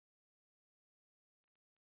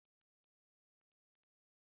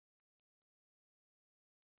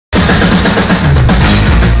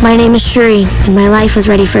My name is Shuri, and my life was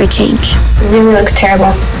ready for a change. It really looks terrible.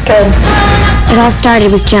 Good. It all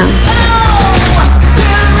started with Joan.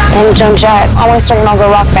 I'm Joan Jett. I want to start an all-girl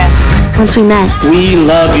rock band. Once we met, we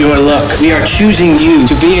love your look. We are choosing you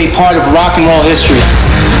to be a part of rock and roll history.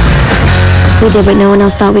 we did what no one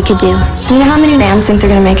else thought we could do. You know how many bands think they're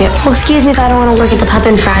going to make it? Well, excuse me if I don't want to work at the Pup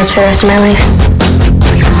and Fries for the rest of my life.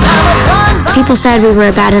 People said we were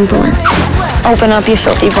a bad influence. Open up, you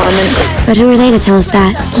filthy varmint. But who are they to tell us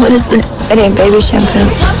that? What is this? It ain't baby shampoo.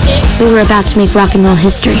 We were about to make rock and roll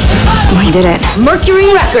history. We did it.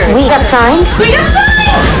 Mercury Records. We got signed? We got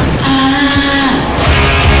signed!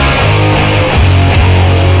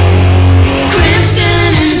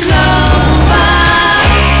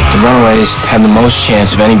 The Runaways have the most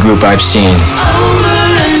chance of any group I've seen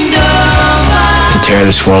to tear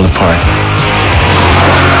this world apart.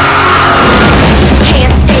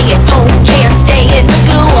 Can't stay at home, can't stay in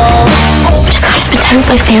school. I just gotta spend time with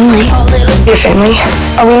my family. Your family?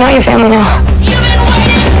 Are we not your family now?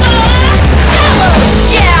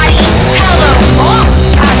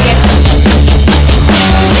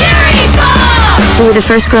 We were the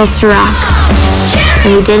first girls to rock.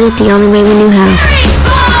 And we did it the only way we knew how.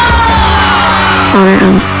 On our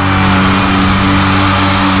own.